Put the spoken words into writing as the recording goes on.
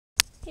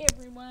Hey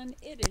everyone,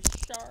 it is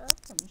Shar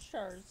from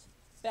Shar's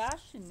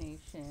Fashion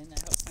Nation. I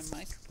hope my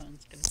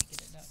microphone's going to get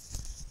it up.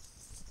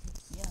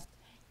 Yeah.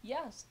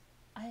 Yes,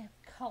 I have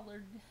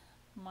colored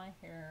my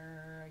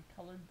hair. I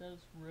colored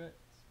those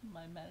roots.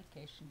 My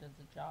medication does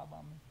a job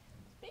on me.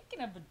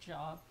 Speaking of a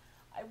job,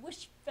 I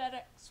wish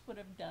FedEx would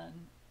have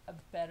done a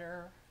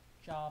better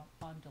job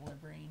on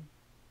delivering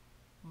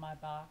my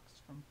box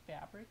from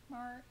Fabric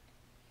Mart.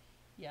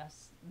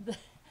 Yes, this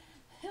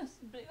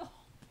big old box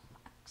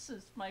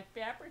is my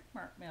Fabric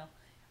Mart mail.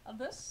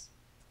 This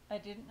I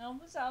didn't know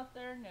was out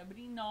there.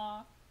 Nobody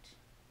knocked.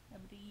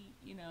 Nobody,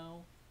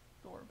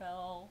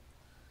 doorbell.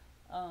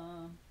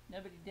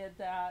 Nobody did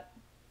that.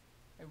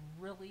 I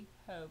really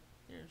hope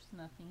there's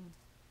nothing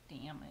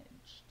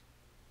damaged.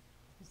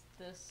 Because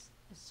this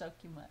is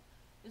soaking wet.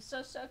 It's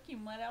so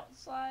soaking wet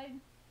outside.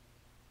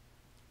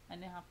 I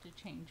now have to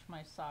change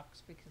my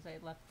socks because I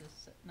left this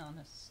sitting on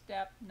a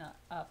step, not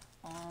up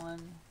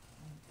on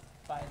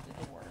by the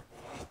door.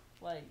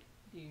 Like,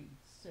 dude,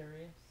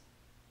 serious?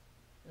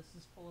 This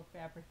is full of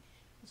fabric.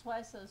 That's why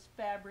it says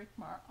Fabric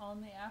Mart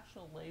on the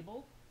actual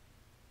label.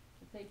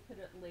 If they put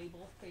it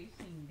label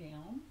facing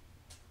down,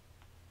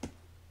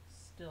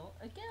 still,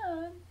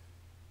 again,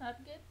 not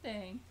a good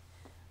thing.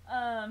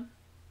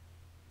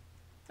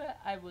 But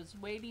I was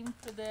waiting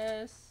for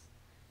this,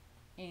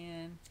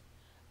 and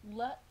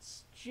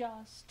let's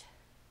just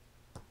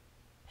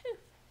poof,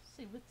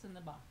 see what's in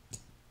the box.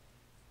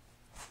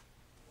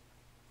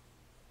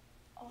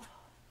 Oh,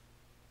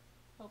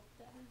 hope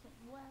that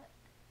isn't wet.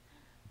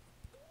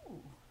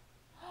 Ooh.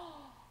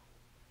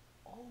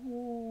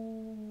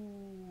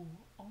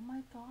 Oh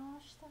my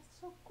gosh, that's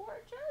so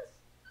gorgeous.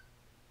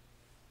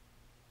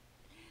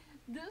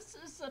 This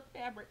is a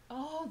fabric.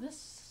 Oh, this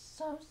is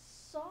so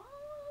soft.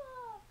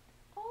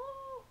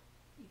 Oh,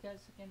 you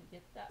guys are going to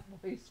get that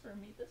voice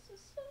from me. This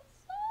is so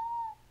soft.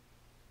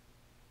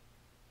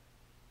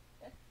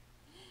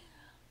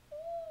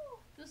 Oh,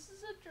 this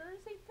is a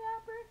jersey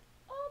fabric.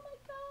 Oh my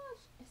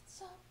gosh, it's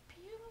so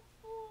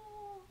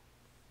beautiful.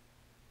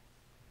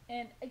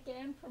 And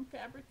again, from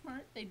Fabric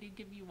Mart, they do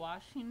give you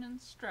washing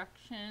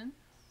instructions.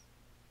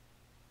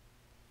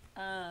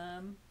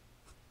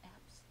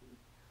 Absolutely.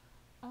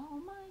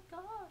 Oh my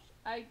gosh.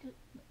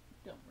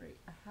 Don't worry.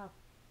 I have.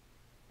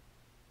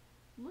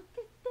 Look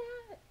at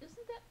that.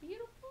 Isn't that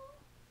beautiful?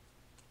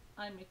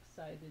 I'm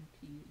excited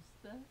to use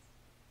this.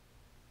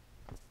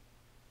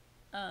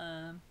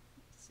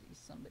 Let's see.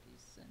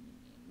 Somebody's sending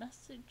me a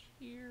message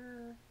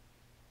here.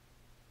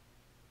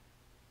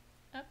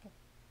 Okay.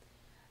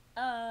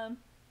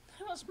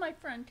 That was my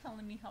friend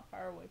telling me how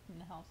far away from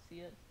the house he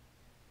is.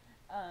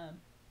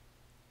 I'm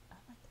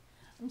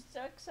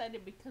so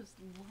excited because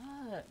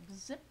look,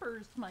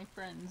 zippers, my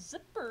friend,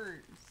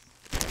 zippers.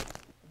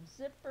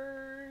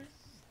 Zippers.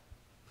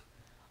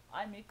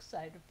 I'm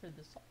excited for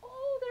this.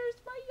 Oh,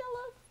 there's my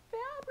yellow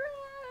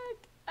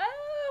fabric.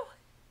 Oh,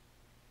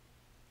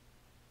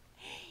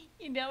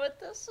 you know what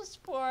this is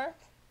for?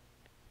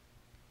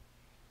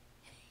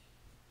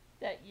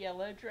 That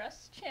yellow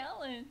dress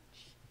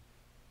challenge.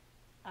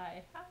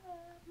 I have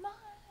my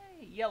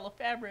yellow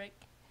fabric.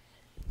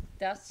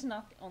 That's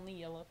not the only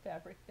yellow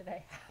fabric that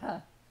I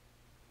have.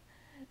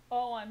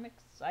 Oh, I'm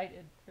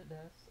excited for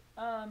this.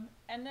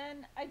 And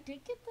then I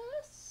did get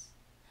this.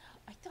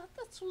 I thought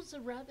this was a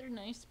rather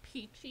nice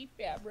peachy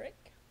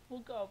fabric.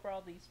 We'll go over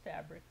all these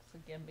fabrics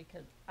again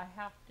because I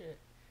have to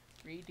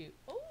redo.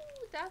 Oh,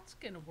 that's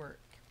gonna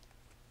work.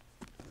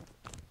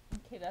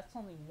 Okay, that's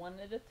only one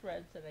of the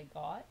threads that I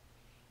got.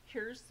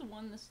 Here's the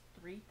one that's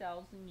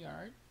 3,000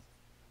 yards.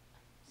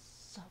 I'm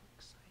so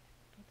excited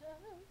for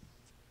this.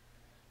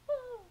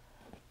 Oh,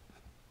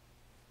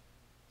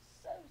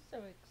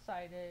 so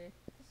excited.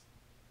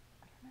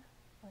 I don't know.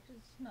 Why does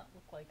this not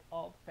look like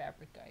all the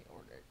fabric I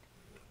ordered?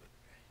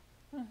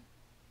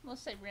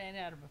 Unless I ran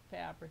out of a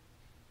fabric.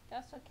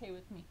 That's okay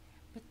with me.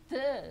 But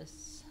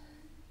this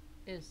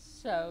is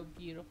so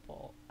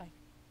beautiful. I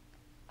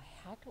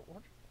had to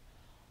order.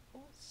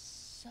 Oh, it's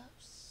so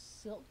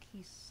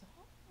silky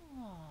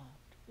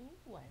soft.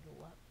 Ooh, I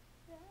love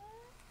that.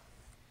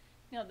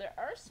 Now, there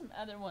are some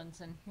other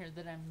ones in here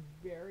that I'm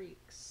very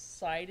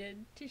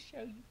excited to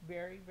show you.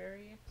 Very,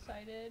 very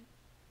excited.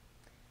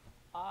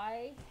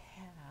 I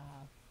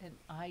have an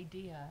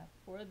idea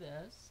for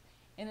this,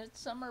 and it's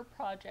summer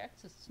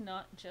projects. It's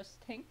not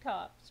just tank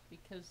tops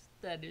because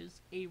that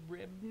is a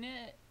rib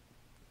knit.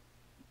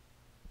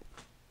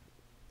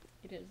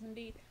 It is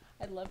indeed.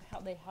 I love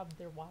how they have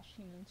their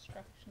washing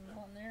instructions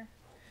on there.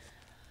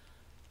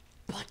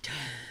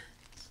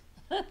 Buttons.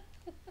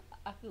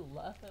 I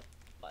love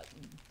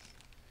buttons.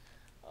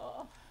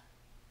 Oh.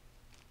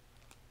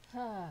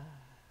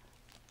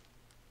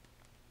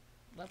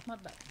 Love my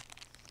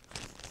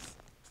buttons.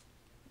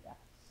 Yes.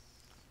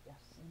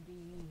 Yes,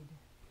 indeed.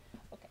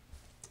 Okay.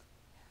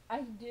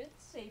 I did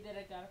say that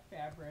I got a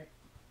fabric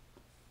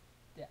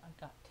that I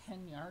got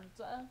 10 yards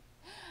of.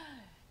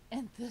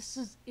 And this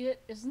is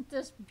it. Isn't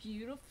this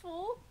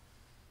beautiful?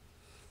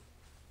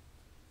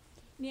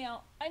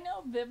 Now, I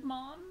know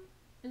Vivmom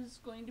is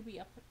going to be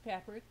up at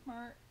Fabric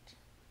Mart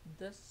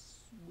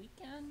this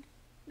weekend.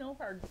 No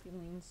hard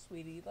feelings,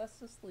 sweetie. Let's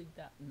just leave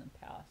that in the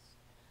past.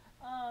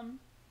 Um,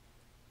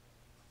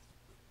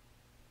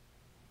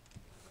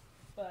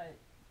 but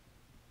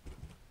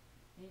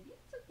maybe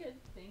it's a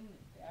good thing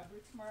that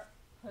Fabric Mart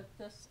put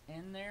this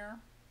in there,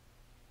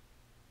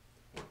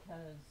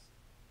 because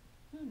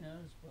who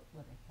knows what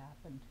would have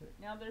happened to it.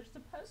 Now, there's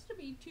supposed to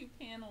be 2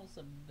 panels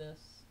of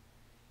this,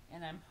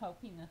 and I'm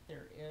hoping that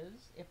there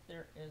is. If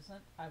there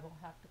isn't, I will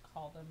have to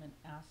call them and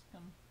ask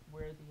them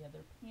where the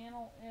other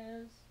panel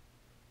is,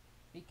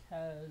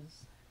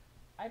 because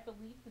I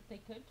believe that they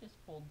could just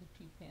fold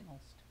the 2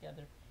 panels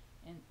together,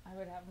 and I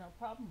would have no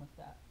problem with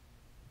that.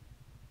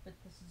 But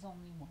this is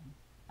only one.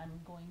 I'm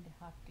going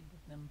to have to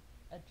give them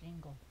a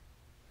jingle.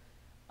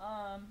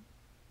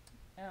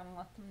 And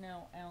let them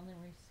know I only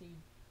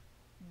received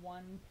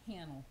 1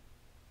 panel.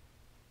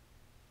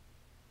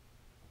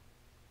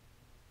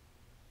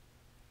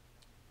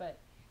 But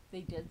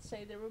they did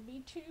say there would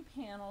be 2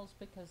 panels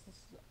because this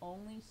is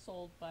only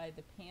sold by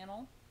the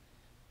panel.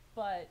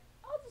 But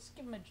I'll just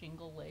give them a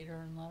jingle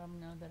later and let them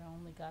know that I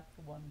only got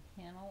the 1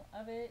 panel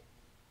of it,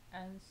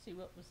 and see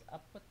what was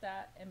up with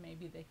that, and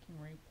maybe they can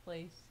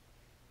replace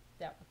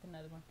that with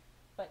another one.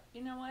 But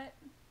you know what?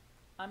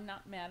 I'm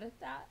not mad at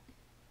that.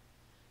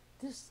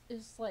 This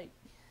is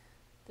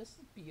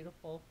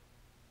beautiful.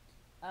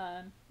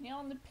 Now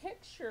in the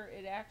picture,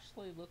 it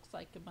actually looks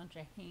like a bunch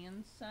of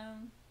hand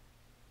sewn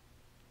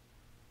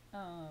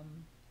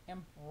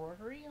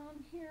embroidery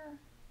on here,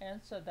 and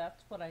so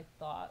that's what I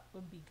thought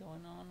would be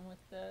going on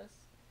with this.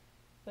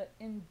 But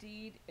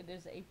indeed, it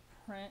is a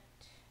print.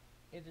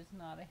 It is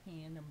not a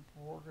hand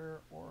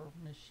embroider or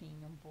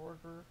machine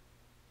embroider.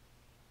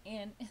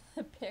 And in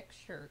the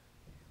picture,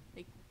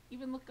 like,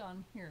 even look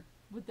on here,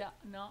 would that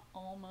not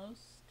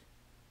almost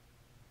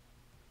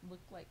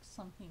look like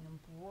something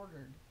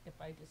embroidered if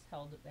I just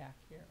held it back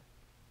here?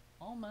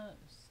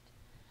 Almost.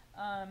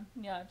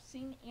 Yeah, I've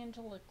seen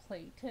Angela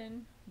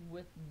Clayton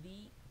with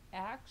the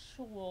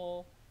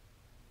actual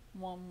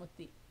one with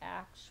the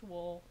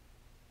actual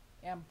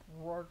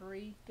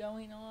embroidery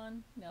going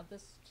on. Now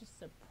this is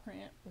just a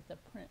print with a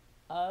print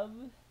of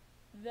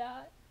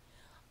that.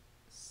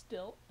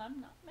 Still, I'm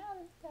not mad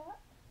at that.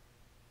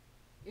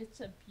 It's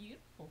a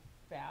beautiful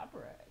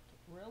fabric. It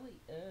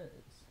really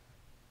is.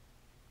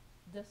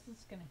 This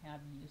is going to have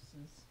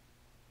uses.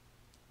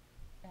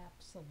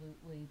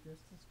 Absolutely, this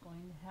is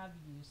going to have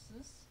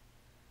uses.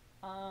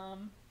 Or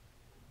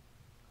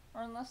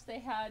unless they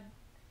had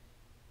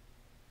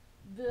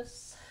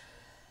this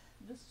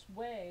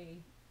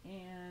way,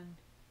 and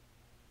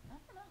I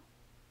don't know.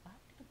 I'll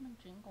have to give them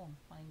a jingle and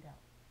find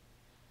out.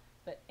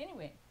 But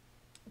anyway,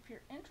 if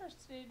you're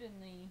interested in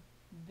the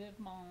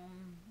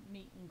Vivmom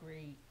meet and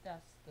greet,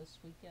 that's this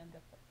weekend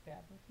up at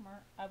Fabric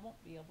Mart. I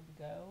won't be able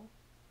to go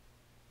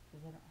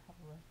because I don't have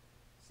a room.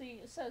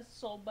 See, it says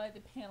sold by the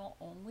panel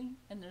only,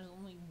 and there's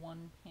only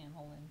 1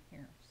 panel in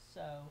here.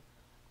 So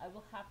I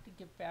will have to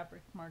give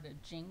Fabric Mart a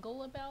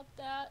jingle about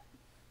that.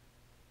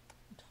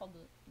 I'm told to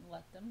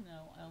let them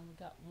know I only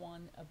got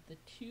 1 of the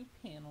 2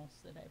 panels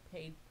that I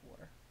paid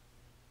for.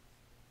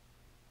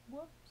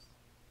 Whoops.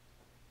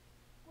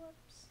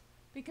 Whoops.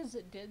 Because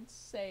it did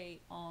say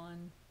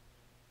on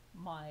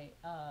my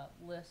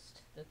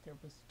list that there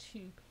was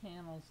 2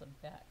 panels of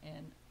that,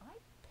 and I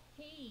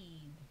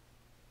paid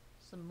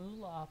some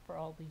moolah for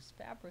all these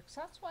fabrics.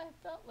 That's why I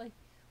felt like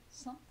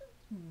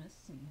something's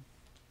missing,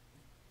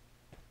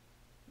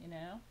 you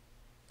know?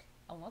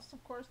 Unless,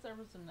 of course, there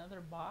was another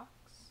box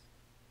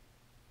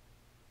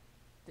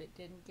that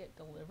didn't get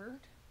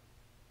delivered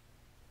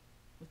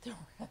with the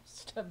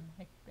rest of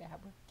my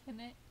fabric in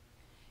it.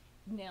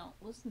 Now,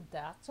 listen,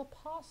 that's a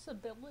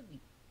possibility.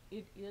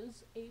 It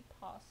is a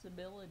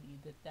possibility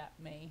that that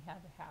may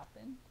have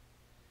happened,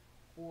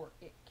 or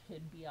it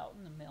could be out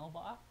in the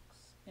mailbox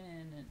in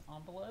an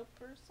envelope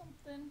or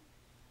something,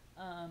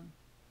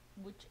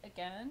 which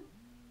again,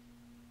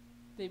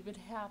 they would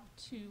have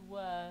to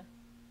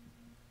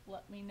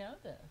let me know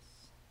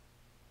this.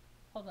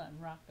 Hold on,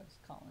 Rocco's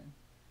calling.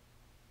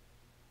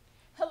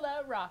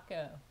 Hello,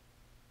 Rocco.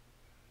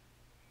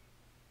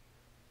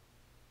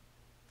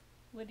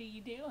 What are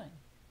you doing?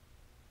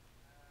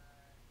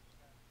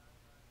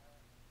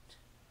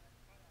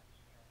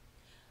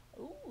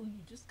 Oh, you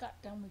just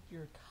got done with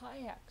your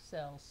kayak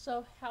sales.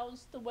 So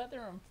how's the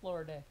weather in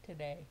Florida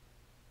today?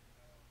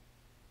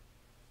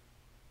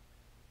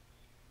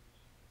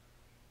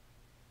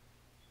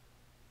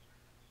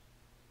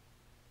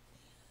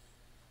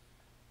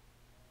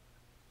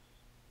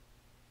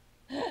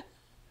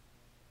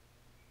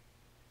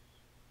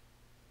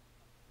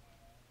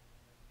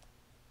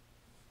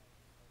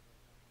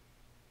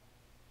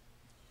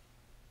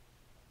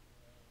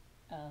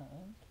 Oh,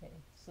 okay.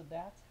 So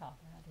that's how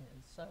that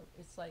is. So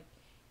it's like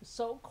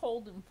so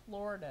cold in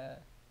Florida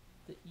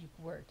that you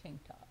can wear a tank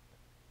top.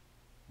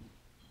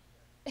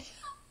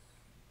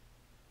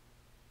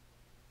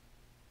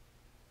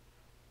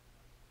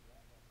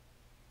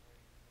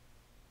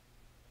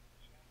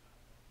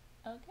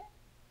 Okay.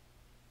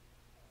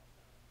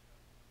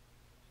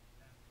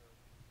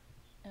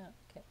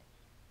 Okay.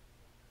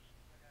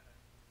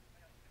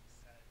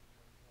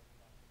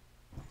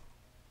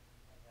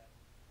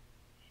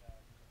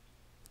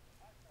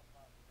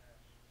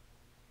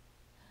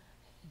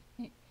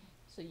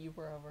 so you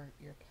were over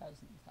at your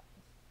cousin's house.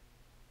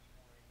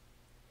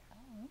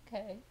 Oh,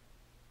 okay.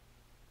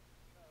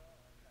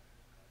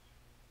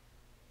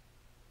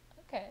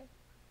 Okay.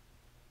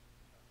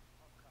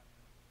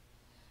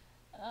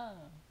 Oh,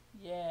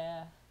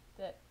 yeah.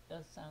 That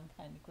does sound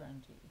kind of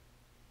grungy.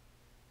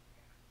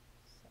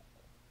 So.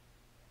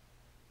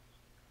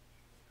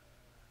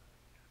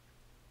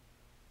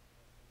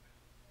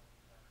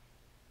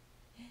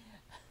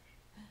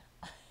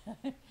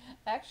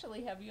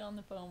 Actually have you on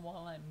the phone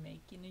while I'm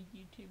making a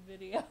YouTube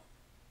video.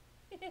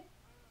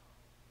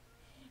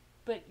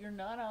 But you're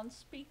not on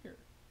speaker.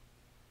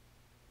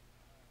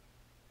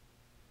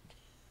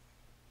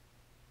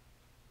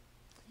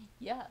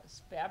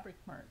 Yes, Fabric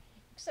Mart.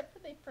 Except for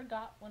they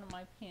forgot one of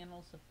my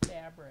panels of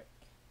fabric.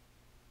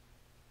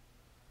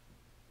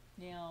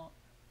 Now,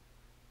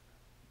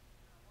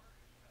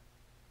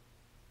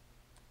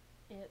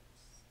 it's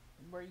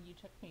where you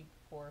took me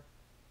before,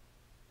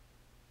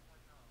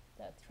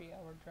 that 3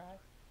 hour drive.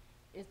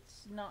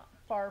 It's not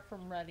far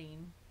from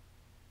Reading.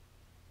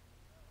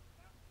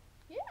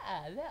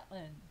 Yeah, that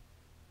one.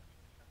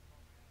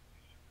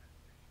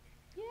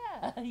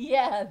 Yeah,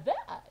 yeah,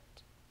 that.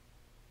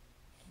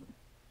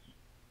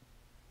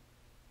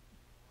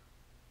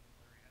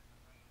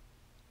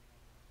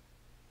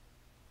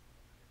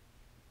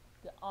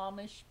 The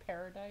Amish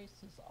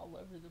paradise is all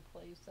over the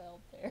place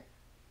out there.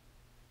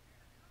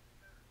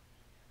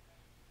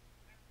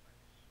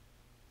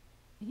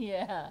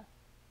 Yeah,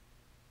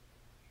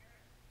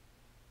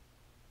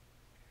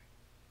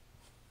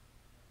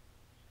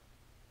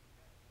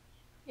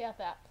 yeah,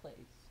 that place.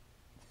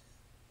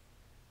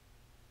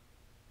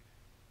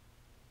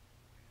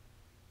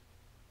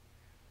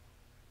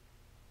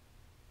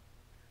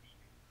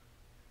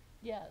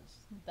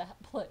 Yes,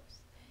 that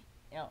place.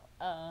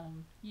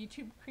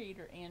 YouTube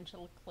creator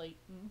Angela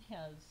Clayton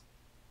has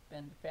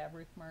been to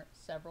Fabric Mart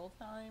several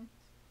times.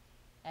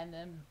 And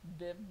then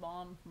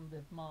Vivmom from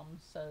Vivmom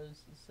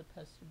Sews is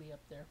supposed to be up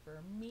there for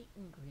a meet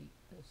and greet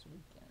this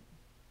weekend.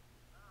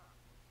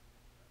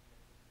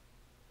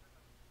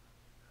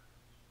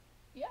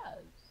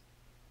 Yes,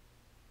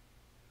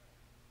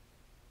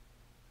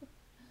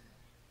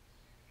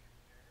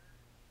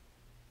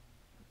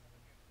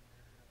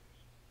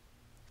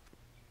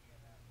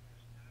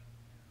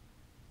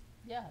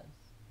 yes,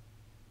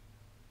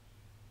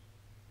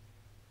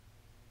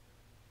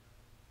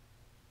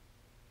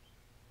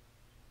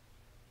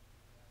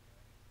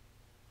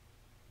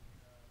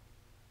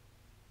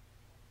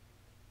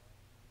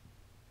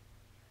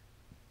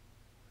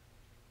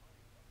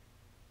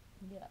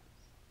 yes,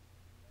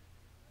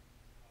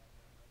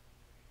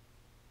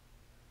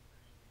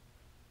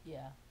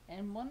 yeah.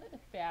 And one of the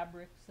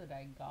fabrics that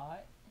I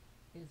got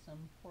is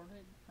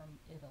imported from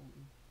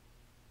Italy.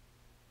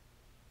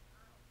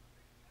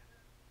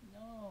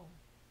 No,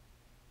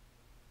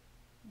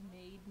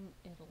 made in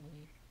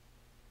Italy.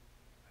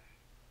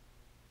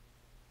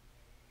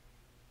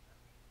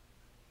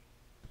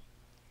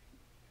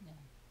 No,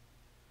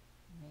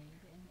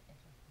 made in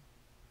Italy.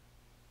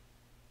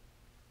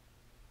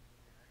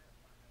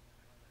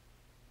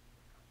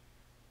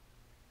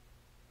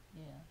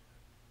 Yeah,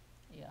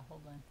 yeah,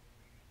 hold on.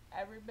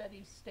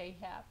 Everybody stay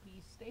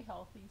happy, stay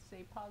healthy,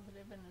 stay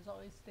positive, and as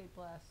always, stay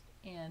blessed.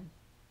 And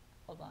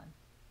hold on.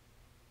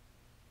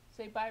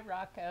 Say bye,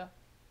 Rocco.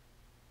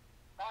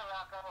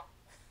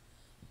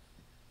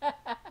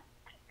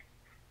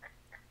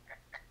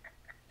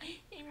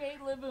 He may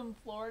live in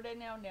Florida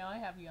now. Now I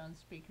have you on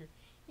speaker.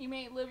 He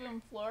may live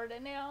in Florida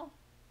now,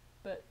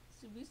 but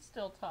see, we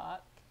still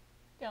talk,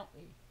 don't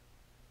we?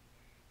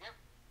 Yep,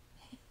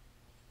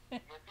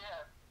 yep.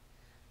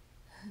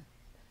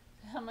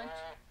 How much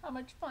how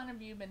much fun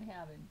have you been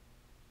having?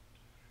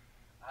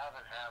 I've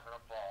been having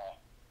a ball.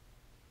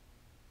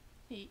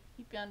 He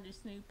found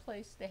his new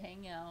place to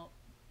hang out.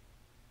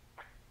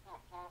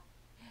 Mhm.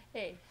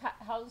 Hey,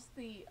 how's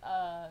the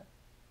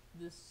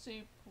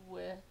soup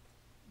with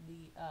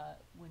the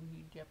when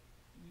you dip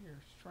your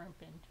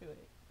shrimp into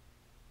it?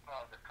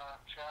 The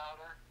conch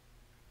chowder.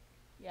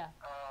 Yeah.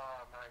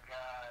 Oh my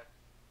God.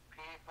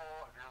 People,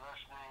 if you're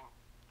listening,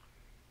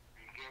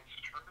 you get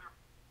shrimp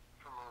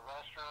from a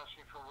restaurant,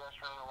 seafood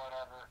restaurant or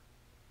whatever.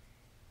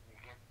 You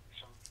get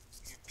some,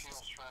 you peel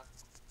shrimp.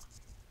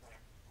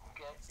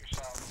 Get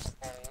yourself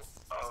a bowl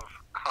of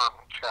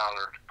conch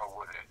chowder to go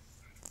with it.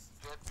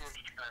 Dip your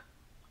shrimp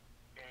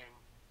in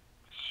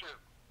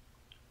soup.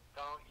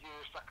 Don't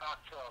use the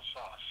cocktail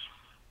sauce.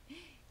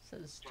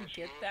 Says to Just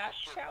get use the that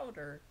soup.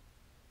 chowder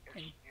It's,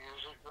 and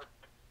use it with,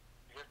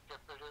 just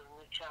dip it in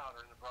the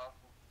chowder, in the broth,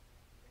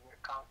 in the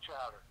conch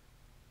chowder.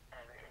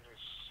 And it is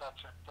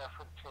such a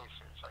different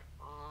taste. It's like,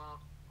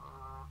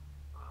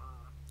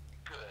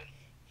 good.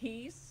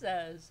 he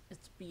says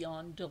it's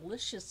beyond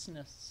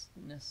deliciousness.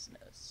 Ness.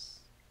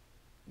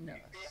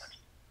 Yes.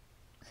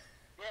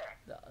 Yeah.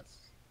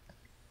 Thus.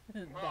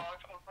 Well, That. I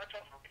told her what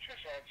you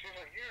said. She's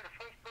like, you're the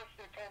first person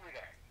that told me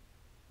that.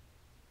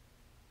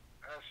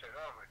 I said,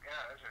 oh my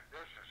God. I said,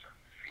 this is a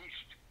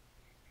feast.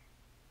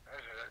 I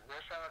said,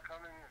 next time I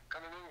coming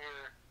in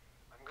here,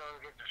 I'm going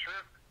to get the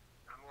shrimp.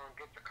 I'm going to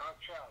get the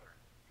conch chowder.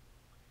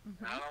 And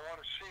I Hmm. don't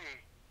want to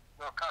see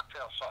no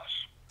cocktail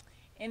sauce.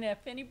 And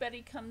if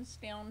anybody comes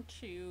down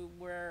to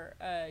where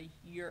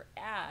you're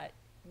at,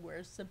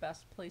 where's the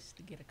best place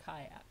to get a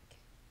kayak?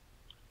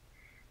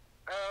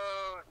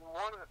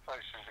 One of the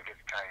places to get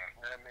the kayak,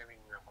 not maybe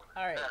not one of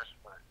All the right. best,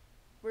 but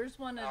Where's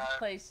one of the uh,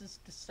 places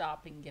to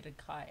stop and get a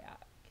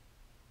kayak?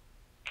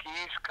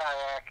 Keys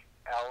Kayak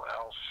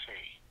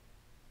LLC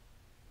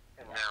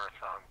in Yeah.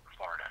 Marathon,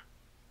 Florida.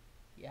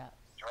 Yes.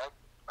 It's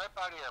right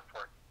by the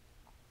airport,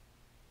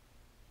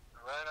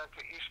 right at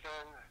the east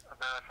end of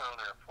Marathon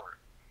Airport,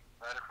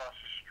 right across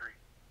the street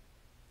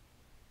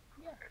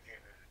Yes. at the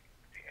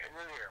end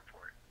of the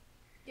airport.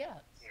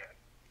 Yes. Yeah,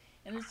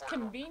 And it's affordable.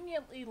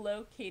 conveniently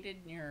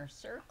located near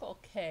Circle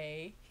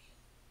K.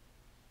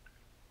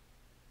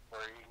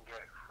 Where you can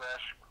get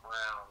fresh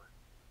ground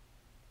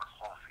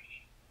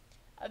coffee.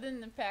 Other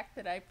than the fact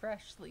that I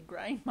freshly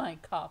grind my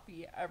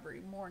coffee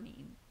every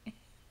morning.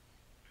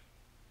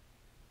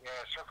 Yeah,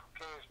 Circle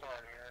K is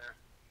down here.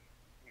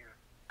 You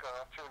go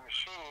up to the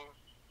machine,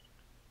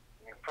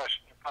 and you push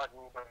the button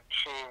on the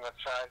machine, what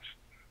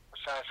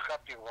size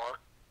cup you want.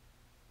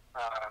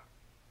 Uh,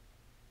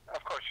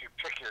 of course, you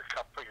pick your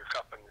cup, put your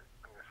cup in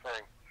the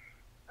thing.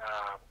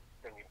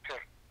 Then you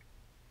pick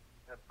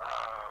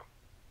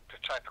the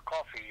type of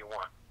coffee you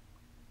want.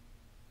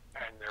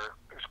 And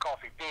there's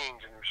coffee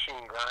beans, and the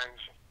machine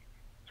grinds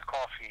the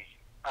coffee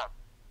up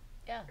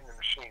Yes. in the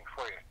machine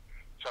for you.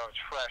 So it's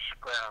fresh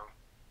ground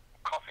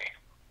coffee.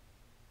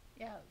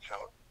 Yes.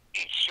 So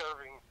each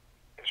serving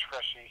is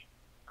freshly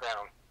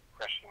ground,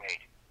 freshly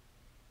made.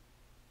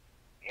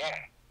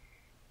 Yeah,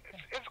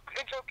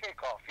 it's okay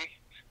coffee.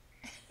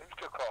 It's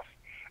good coffee.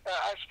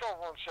 I still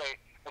won't say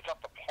it's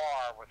up to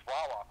par with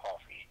Wawa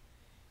coffee.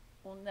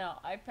 Well, no,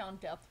 I found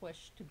Death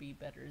Wish to be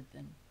better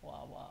than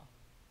Wawa.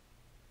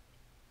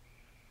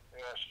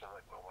 Yeah, I still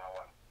like my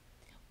Wawa.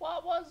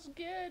 Wawa's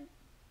good,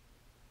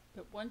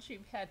 but once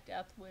you've had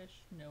Death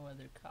Wish, no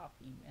other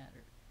coffee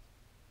matters.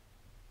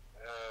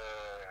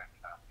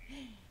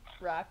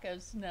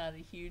 Rocco's not a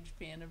huge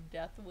fan of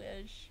Death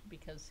Wish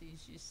because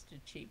he's used to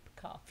cheap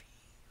coffee.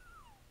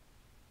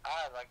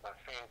 I like my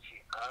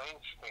fancy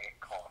Einstein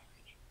coffee.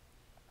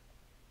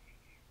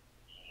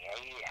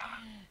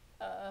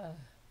 Yeah.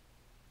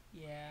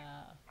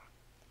 Yeah.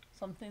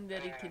 Something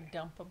that he could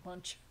dump a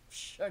bunch of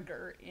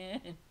sugar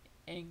in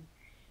and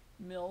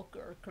milk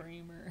or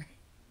creamer.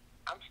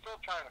 I'm still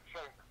trying to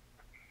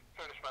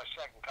finish my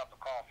second cup of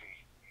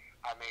coffee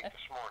I made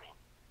this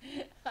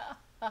morning.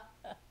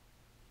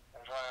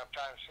 That's why I'm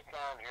trying to sit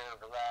down here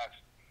and relax.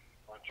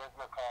 I'm going to drink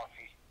my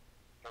coffee,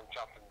 then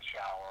jump in the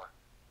shower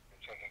and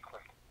take a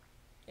quick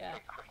Yeah,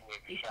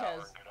 maybe shower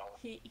because and get all.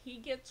 he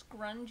gets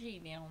grungy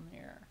down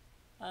there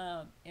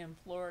in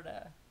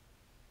Florida.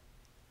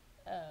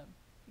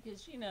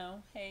 Because,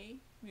 hey,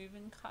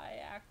 moving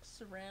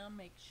kayaks around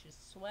makes you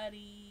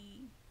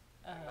sweaty.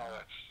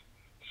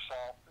 It's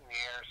salt in the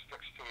air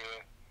sticks to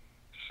you,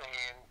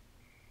 sand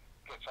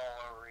gets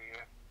all over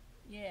you.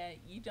 Yeah,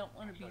 you don't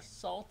want to be Like,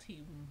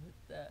 salty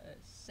with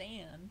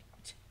sand.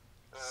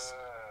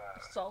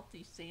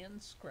 Salty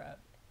sand scrub.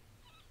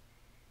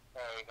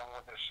 you don't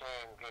want the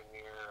sand getting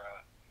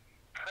your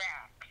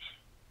cracks.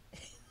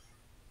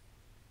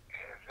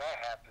 If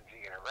that happens,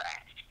 you get a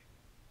rash.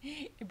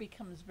 It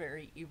becomes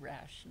very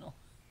irrational.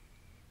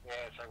 Yeah,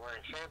 it's like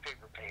wearing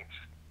sandpaper paints.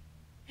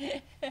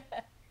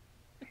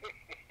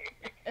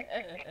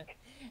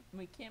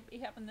 We can't be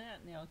having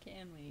that now,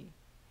 can we?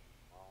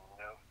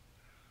 No.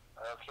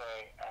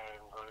 Okay,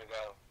 I'm going to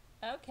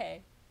go.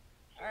 Okay.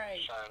 All right.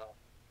 Sign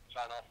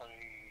off on the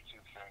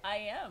YouTube thing. I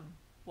am.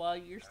 While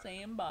you're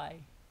saying bye.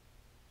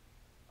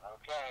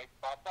 Okay,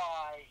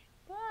 bye-bye.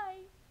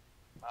 Bye.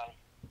 Bye.